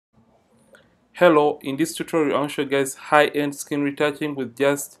Hello, in this tutorial I want to show you guys high-end skin retouching with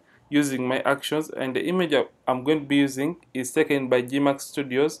just using my actions, and the image I'm going to be using is taken by Gmax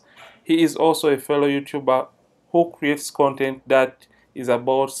Studios. He is also a fellow YouTuber who creates content that is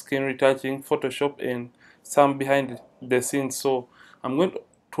about skin retouching, Photoshop, and some behind the scenes. So I'm going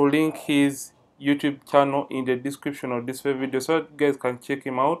to link his YouTube channel in the description of this video so you guys can check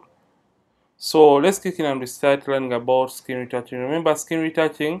him out. So let's kick in and we start learning about skin retouching. Remember, skin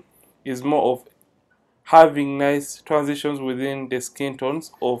retouching is more of having nice transitions within the skin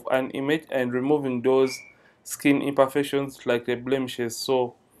tones of an image and removing those skin imperfections like the blemishes.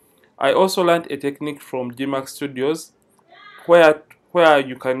 So I also learned a technique from Gmax Studios where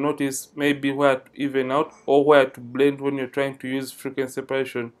you can notice maybe where to even out or where to blend when you're trying to use frequency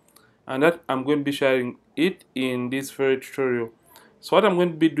separation, and that I'm going to be sharing it in this very tutorial. So what I'm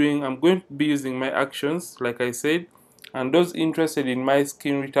going to be doing, I'm going to be using my actions like I said, and those interested in my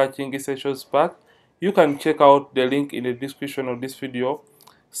skin retouching essentials pack, you can check out the link in the description of this video.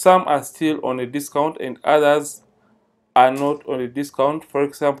 Some are still on a discount and others are not on a discount. For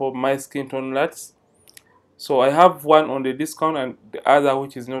example, my skin tone LUTs. So I have one on the discount and the other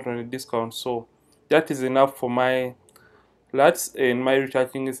which is not on the discount. So that is enough for my LUTs and my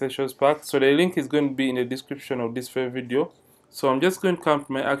retouching essentials pack. So the link is going to be in the description of this video. So I'm just going to come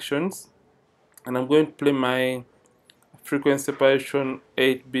to my actions and I'm going to play my frequency separation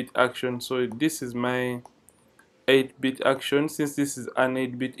 8-bit action. So this is my 8-bit action. Since this is an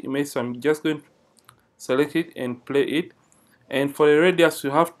 8-bit image, so I'm just going to select it and play it. And for the radius,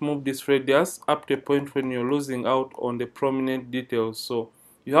 you have to move this radius up to a point when you're losing out on the prominent details. So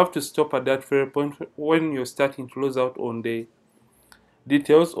you have to stop at that very point when you're starting to lose out on the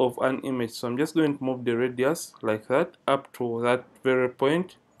details of an image. So I'm just going to move the radius like that up to that very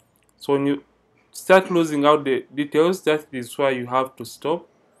point. So when you start losing out the details, that is why you have to stop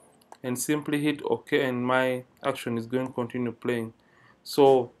and simply hit OK, and my action is going to continue playing.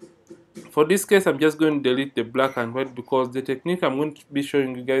 So for this case, I'm just going to delete the black and white because the technique I'm going to be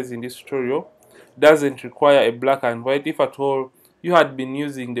showing you guys in this tutorial doesn't require a black and white. If at all you had been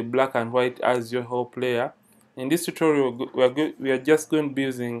using the black and white as your whole player, in this tutorial we are just going to be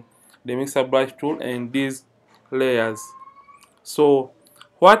using the mixer brush tool and these layers. So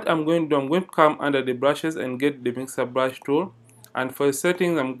what I'm going to do, I'm going to come under the brushes and get the mixer brush tool, and for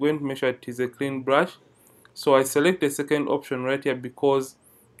settings I'm going to make sure it is a clean brush. So I select the second option right here because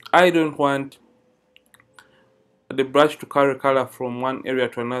I don't want the brush to carry color from one area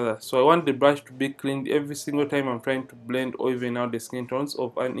to another. So I want the brush to be cleaned every single time I'm trying to blend or even out the skin tones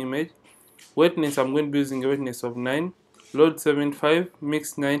of an image. Wetness, I'm going to be using a wetness of 9, load 75,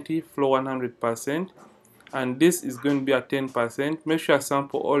 mix 90, flow 100%, and this is going to be at 10%. Make sure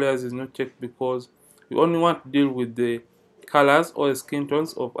sample all layers is not checked because we only want to deal with the colors or the skin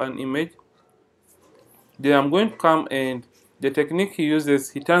tones of an image. Then I'm going to come, and the technique he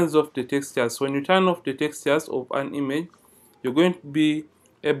uses, he turns off the textures. So when you turn off the textures of an image, you're going to be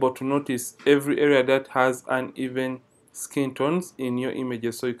able to notice every area that has uneven skin tones in your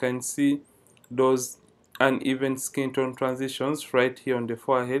images. So you can see those uneven skin tone transitions right here on the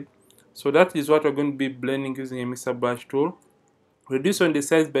forehead. So that is what we're going to be blending using a mixer brush tool. Reduce on the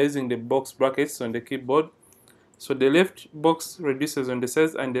size by using the box brackets on the keyboard. So the left box reduces on the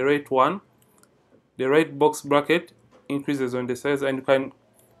size and the right box bracket increases on the size, and you can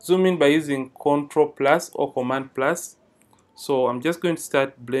zoom in by using Ctrl plus or Command plus. So I'm just going to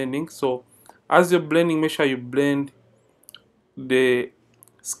start blending. So as you're blending, make sure you blend the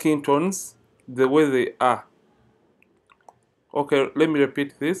skin tones the way they are. Okay, let me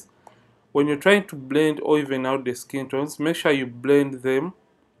repeat this. When you're trying to blend or even out the skin tones, make sure you blend them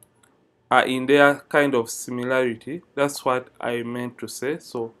in their kind of similarity. That's what I meant to say.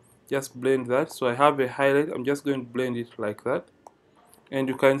 So just blend that. So I have a highlight, I'm just going to blend it like that, and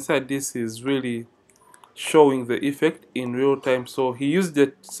you can see this is really showing the effect in real time. So he used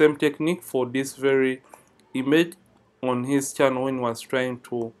the same technique for this very image on his channel when he was trying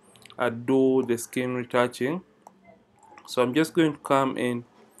to do the skin retouching. So I'm just going to come and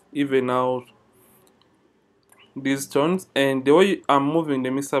even out these tones, and the way I'm moving the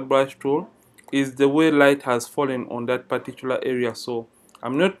mixer brush tool is the way light has fallen on that particular area. So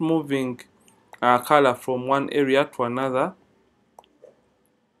I'm not moving color from one area to another.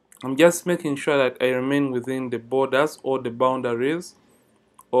 I'm just making sure that I remain within the borders or the boundaries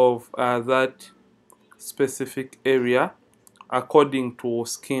of that specific area according to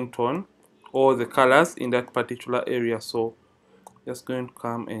skin tone or the colors in that particular area. So just going to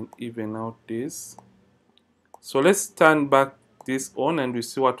come and even out this. So let's turn back this on and we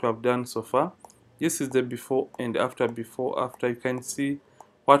see what we have done so far. This is the before and after. You can see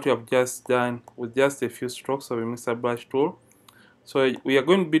what we have just done with just a few strokes of a mixer brush tool. So we are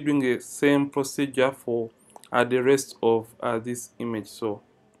going to be doing the same procedure for the rest of this image. So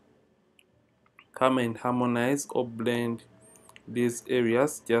come and harmonize or blend these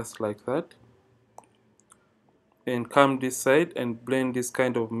areas just like that, and come this side and blend this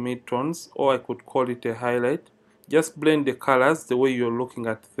kind of mid-tones, or I could call it a highlight. Just blend the colors the way you're looking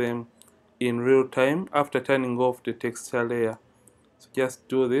at them in real time after turning off the texture layer. So just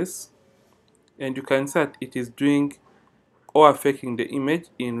do this, and you can see that it is doing or affecting the image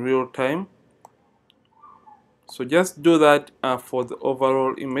in real time. So just do that for the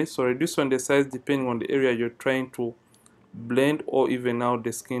overall image. So reduce on the size depending on the area you're trying to blend or even out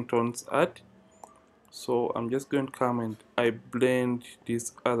the skin tones at. So I'm just going to come and I blend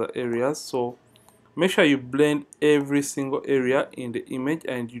these other areas. So make sure you blend every single area in the image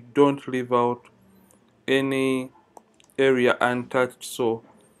and you don't leave out any area untouched. So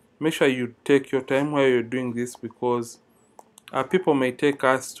make sure you take your time while you're doing this, because people may take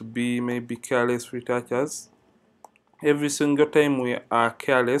us to be maybe careless retouchers. Every single time we are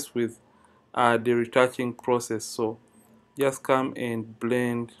careless with the retouching process. So just come and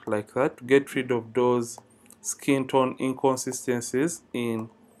blend like that to get rid of those skin tone inconsistencies in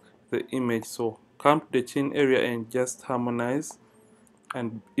the image. So come to the chin area and just harmonize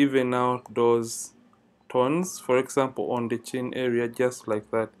and even out those tones, for example on the chin area, just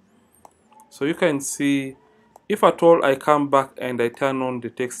like that. So you can see, if at all I come back and I turn on the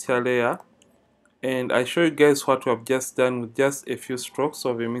texture layer and I show you guys what we have just done with just a few strokes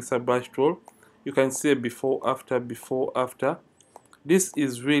of a mixer brush tool, you can see a before after, before after. This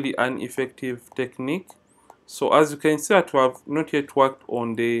is really an effective technique. So as you can see that we have not yet worked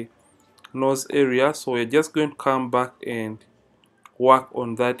on the nose area, so we're just going to come back and work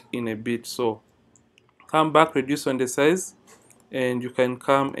on that in a bit. So come back, reduce on the size, and you can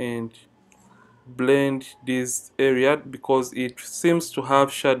come and blend this area because it seems to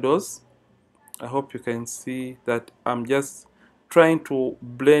have shadows. I hope you can see that I'm just trying to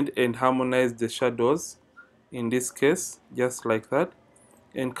blend and harmonize the shadows in this case, just like that.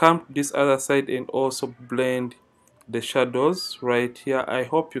 And come to this other side and also blend the shadows right here. I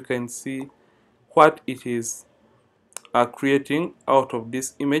hope you can see what it is creating out of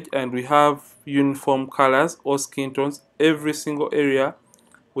this image, and we have uniform colors or skin tones every single area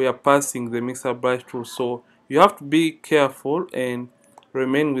we are passing the mixer brush tool. So you have to be careful and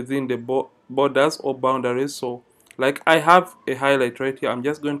remain within the borders or boundaries. So like I have a highlight right here, I'm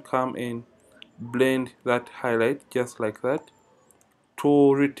just going to come and blend that highlight just like that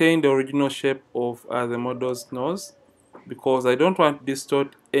to retain the original shape of the model's nose, because I don't want to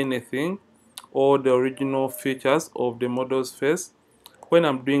distort anything or the original features of the model's face when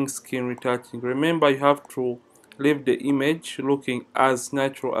I'm doing skin retouching. Remember, you have to leave the image looking as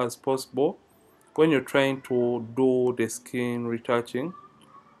natural as possible when you're trying to do the skin retouching.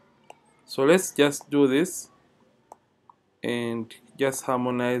 So let's just do this and just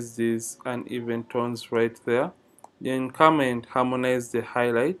harmonize these uneven tones right there. Then come and harmonize the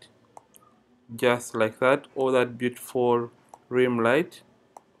highlight just like that, or that beautiful rim light.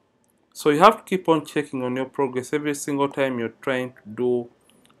 So you have to keep on checking on your progress every single time you're trying to do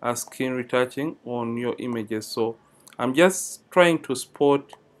a skin retouching on your images. So I'm just trying to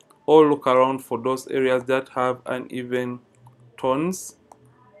spot or look around for those areas that have uneven tones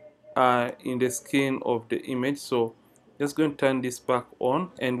in the skin of the image. So just going to turn this back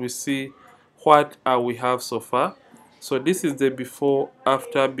on and we see what we have so far. So this is the before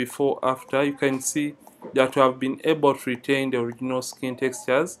after, before after. You can see that we have been able to retain the original skin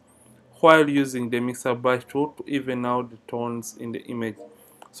textures while using the mixer brush tool to even out the tones in the image.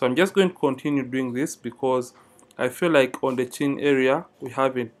 So I'm just going to continue doing this because I feel like on the chin area we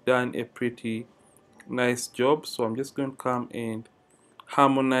haven't done a pretty nice job. So I'm just going to come and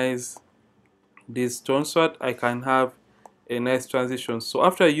harmonize this tone so that I can have a nice transition. So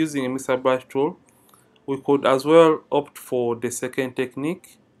after using a mixer brush tool, we could as well opt for the second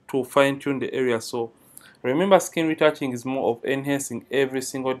technique to fine-tune the area. So remember, skin retouching is more of enhancing every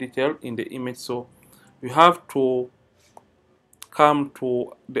single detail in the image. So you have to come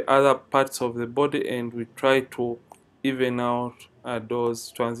to the other parts of the body and we try to even out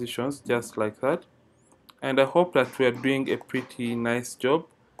those transitions just like that. And I hope that we are doing a pretty nice job.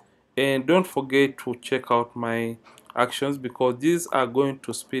 And don't forget to check out my actions, because these are going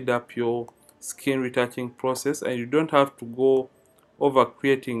to speed up your skin retouching process and you don't have to go over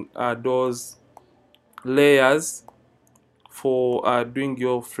creating those layers for doing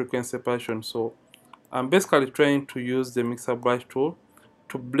your frequency separation. So I'm basically trying to use the mixer brush tool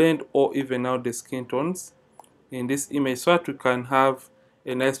to blend or even out the skin tones in this image so that we can have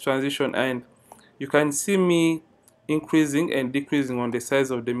a nice transition. And you can see me increasing and decreasing on the size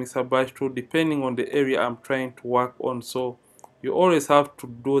of the mixer brush tool depending on the area I'm trying to work on. So you always have to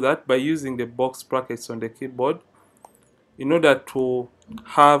do that by using the box brackets on the keyboard in order to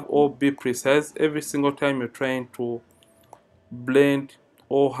have or be precise every single time you're trying to blend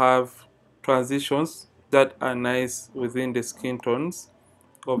or have transitions that are nice within the skin tones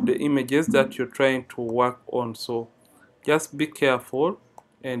of the images that you're trying to work on. So just be careful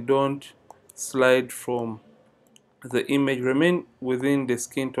and don't slide from the image. Remain within the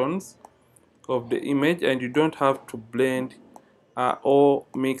skin tones of the image, and you don't have to blend or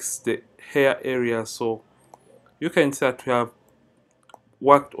mix the hair area. So you can see that we have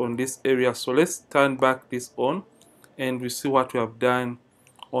worked on this area. So let's turn back this on and we see what we have done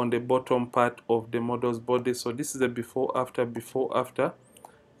on the bottom part of the model's body. So this is the before after.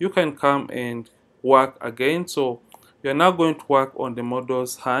 You can come and work again. So we are now going to work on the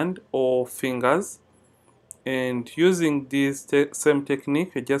model's hand or fingers, and using this same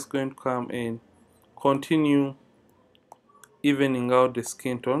technique we're just going to come and continue evening out the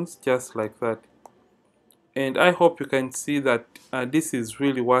skin tones just like that. And I hope you can see that this is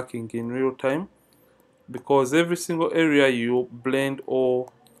really working in real time, because every single area you blend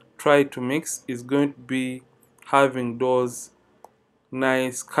or try to mix is going to be having those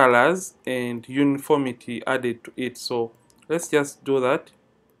nice colors and uniformity added to it. So let's just do that.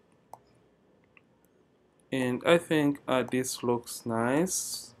 And I think this looks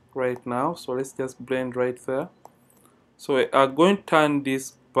nice right now, so let's just blend right there. So we are going to turn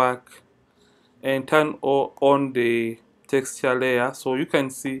this back and turn on the texture layer so you can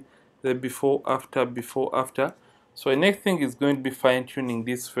see the before after. So the next thing is going to be fine-tuning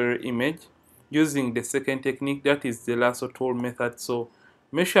this very image using the second technique, that is the lasso tool method. So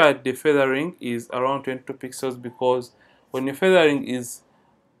make sure the feathering is around 22 pixels, because when your feathering is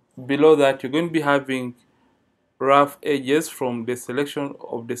below that you're going to be having rough edges from the selection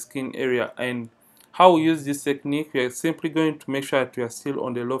of the skin area. And how we use this technique, we are simply going to make sure that we are still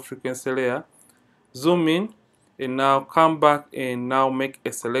on the low frequency layer, zoom in, and now come back and now make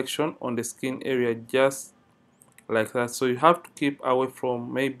a selection on the skin area just like that. So you have to keep away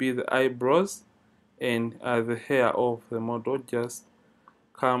from maybe the eyebrows and the hair of the model. Just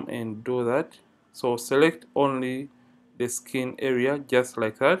come and do that. So select only the skin area just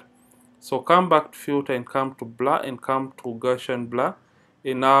like that. So come back to filter and come to blur and come to Gaussian blur.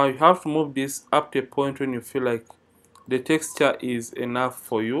 And now you have to move this up to a point when you feel like the texture is enough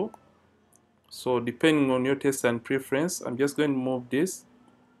for you. So depending on your taste and preference, I'm just going to move this,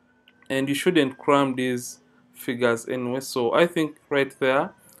 and you shouldn't cram these figures anyway. So I think right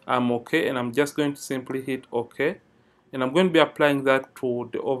there I'm okay, and I'm just going to simply hit OK, and I'm going to be applying that to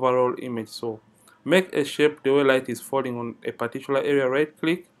the overall image. So make a shape the way light is falling on a particular area, right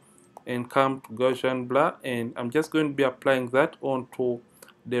click and come to Gaussian blur, and I'm just going to be applying that onto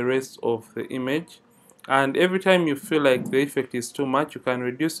the rest of the image. And every time you feel like the effect is too much, you can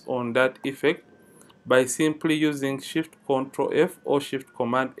reduce on that effect by simply using Shift Ctrl F or Shift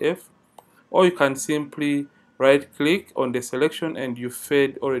Command F, or you can simply right click on the selection and you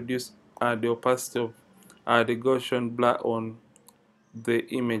fade or reduce the opacity of the Gaussian blur on the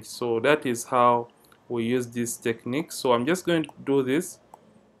image. So that is how we use this technique. So I'm just going to do this,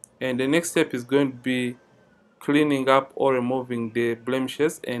 and the next step is going to be cleaning up or removing the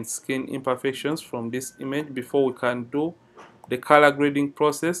blemishes and skin imperfections from this image before we can do the color grading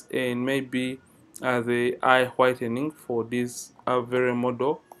process and maybe the eye whitening for this very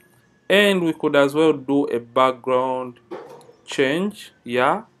model. And we could as well do a background change,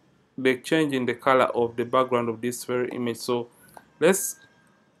 yeah, the change in the color of the background of this very image. So let's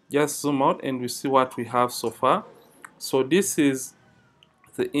just zoom out and we see what we have so far. So this is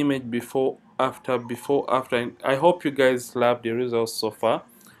the image before after, and I hope you guys love the results so far.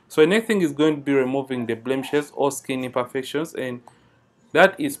 So the next thing is going to be removing the blemishes or skin imperfections, and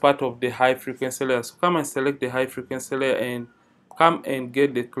that is part of the high frequency layer. So come and select the high frequency layer and come and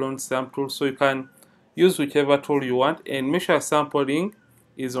get the clone stamp tool. So you can use whichever tool you want, and make sure sampling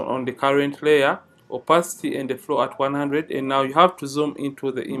is on the current layer, opacity and the flow at 100. And now you have to zoom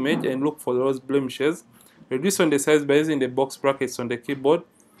into the image and look for those blemishes. Reduce on the size by using the box brackets on the keyboard.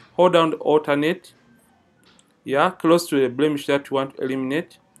 Hold down the alternate, yeah, close to the blemish that you want to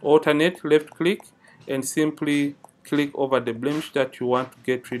eliminate. Alternate, left click, and simply click over the blemish that you want to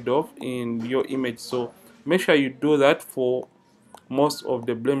get rid of in your image. So make sure you do that for most of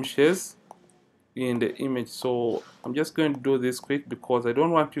the blemishes in the image. So I'm just going to do this quick because I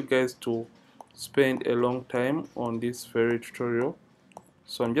don't want you guys to spend a long time on this very tutorial.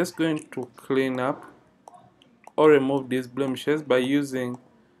 So I'm just going to clean up or remove these blemishes by using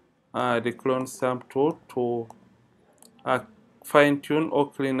the clone stamp tool to uh, fine-tune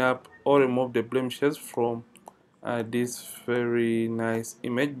or clean up or remove the blemishes from this very nice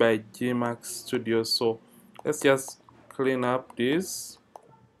image by Gmax Studio. So let's just clean up this,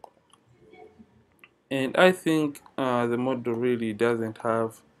 and I think the model really doesn't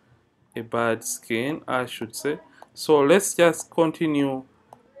have a bad skin, I should say. So let's just continue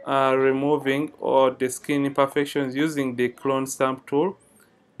removing all the skin imperfections using the clone stamp tool.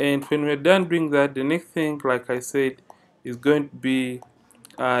 And when we're done doing that, the next thing, like I said, is going to be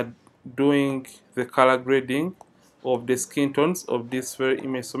uh, doing the color grading of the skin tones of this very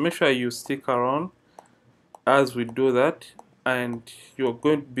image. So make sure you stick around as we do that, and you're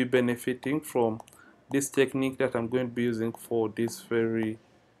going to be benefiting from this technique that I'm going to be using for this very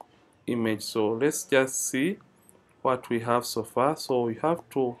image. So let's just see what we have so far. So you have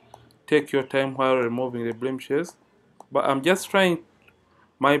to take your time while removing the blemishes, but I'm just trying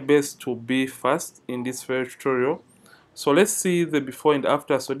my best to be fast in this very tutorial. So let's see the before and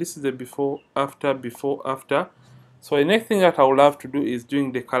after. So this is the before after. So the next thing that I would love to do is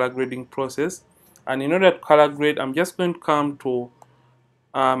doing the color grading process. And in order to color grade, I'm just going to come to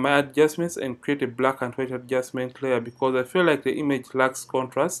my adjustments and create a black and white adjustment layer, because I feel like the image lacks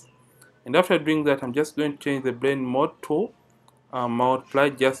contrast. And after doing that, I'm just going to change the blend mode to multiply,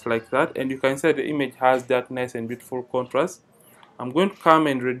 just like that. And you can see the image has that nice and beautiful contrast. I'm going to come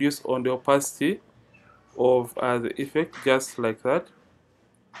and reduce on the opacity of the effect, just like that.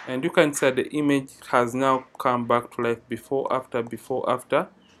 And you can see the image has now come back to life, before after before after.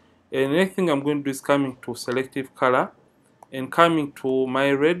 And the next thing I'm going to do is coming to selective color and coming to my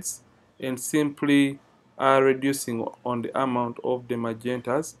reds and simply reducing on the amount of the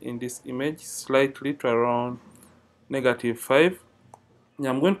magentas in this image slightly to around -5. And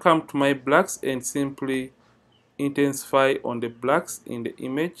I'm going to come to my blacks and simply intensify on the blacks in the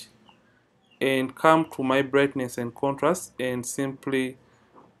image, and come to my brightness and contrast and simply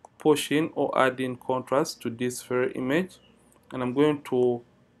push in or add in contrast to this very image. And I'm going to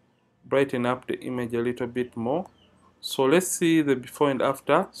brighten up the image a little bit more. So let's see the before and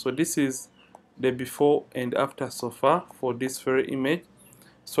after. So this is the before and after so far for this very image.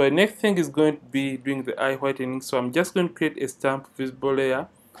 So the next thing is going to be doing the eye whitening. So I'm just going to create a stamp visible layer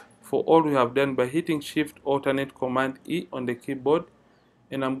for all we have done by hitting Shift Alternate Command E on the keyboard.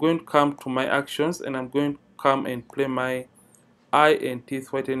 And I'm going to come to my actions, and I'm going to come and play my eye and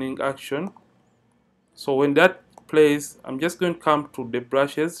teeth whitening action. So when that plays, I'm just going to come to the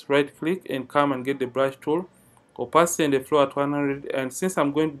brushes, right click and come and get the brush tool, opacity and the flow at 100. And since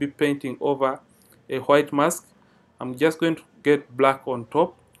I'm going to be painting over a white mask, I'm just going to get black on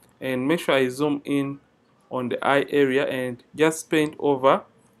top and make sure I zoom in on the eye area and just paint over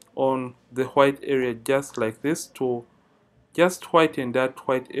on the white area, just like this, to just whiten that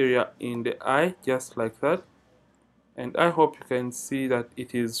white area in the eye, just like that. And I hope you can see that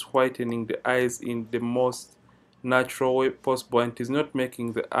it is whitening the eyes in the most natural way possible, and it is not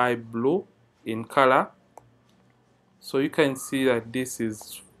making the eye blue in color. So you can see that this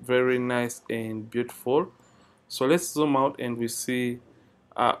is very nice and beautiful. So let's zoom out and we see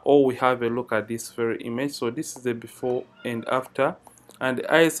or we have a look at this very image. So this is the before and after, and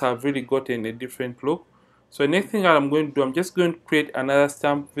the eyes have really gotten a different look. So the next thing that I'm going to do, I'm just going to create another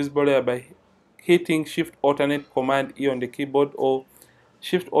stamp visible layer by hitting Shift Alternate Command E on the keyboard, or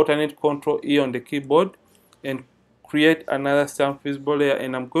Shift Alternate Control E on the keyboard, and create another stamp visible layer.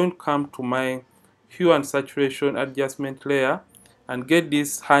 And I'm going to come to my hue and saturation adjustment layer and get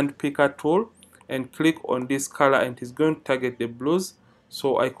this hand picker tool and click on this color, and it's going to target the blues.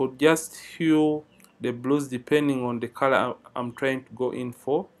 So I could just hue the blues depending on the color I'm trying to go in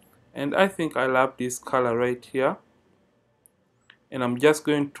for. And I think I love this color right here. And I'm just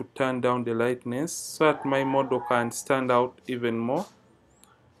going to turn down the lightness so that my model can stand out even more.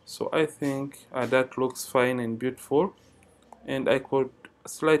 So I think that looks fine and beautiful. And I could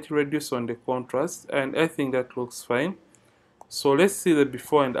slightly reduce on the contrast, and I think that looks fine. So let's see the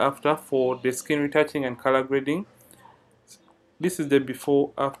before and after for the skin retouching and color grading. This is the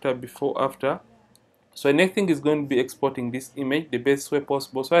before after before after. So the next thing is going to be exporting this image the best way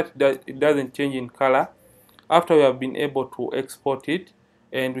possible so that it doesn't change in color after we have been able to export it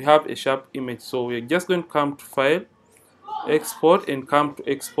and we have a sharp image. So we're just going to come to File, Export, and come to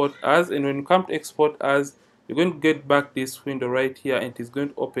Export As. And when you come to Export As, you're going to get back this window right here, and it's going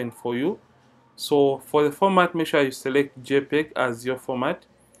to open for you. So for the format, make sure you select JPEG as your format.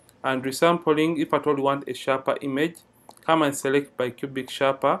 And resampling, if at all you want a sharper image, come and select by cubic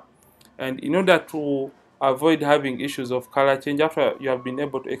sharper. And in order to avoid having issues of color change after you have been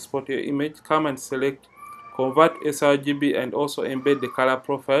able to export your image, come and select convert sRGB, and also embed the color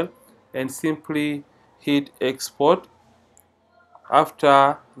profile, and simply hit export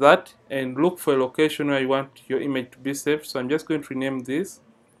after that, and look for a location where you want your image to be saved. So I'm just going to rename this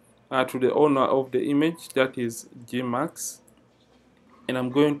to the owner of the image, that is Gmax, and I'm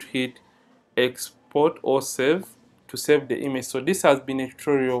going to hit export or save to save the image. So this has been a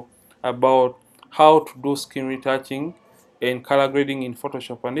tutorial about how to do skin retouching and color grading in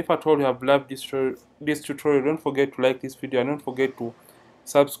Photoshop. And if at all you have loved this tutorial, don't forget to like this video and don't forget to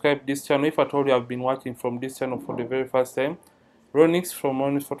subscribe this channel if at all you have been watching from this channel for the very first time. Ronnix from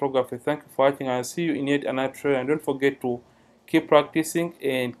Ronnix Photography. Thank you for watching, and I'll see you in yet another tutorial. And don't forget to keep practicing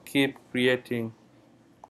and keep creating.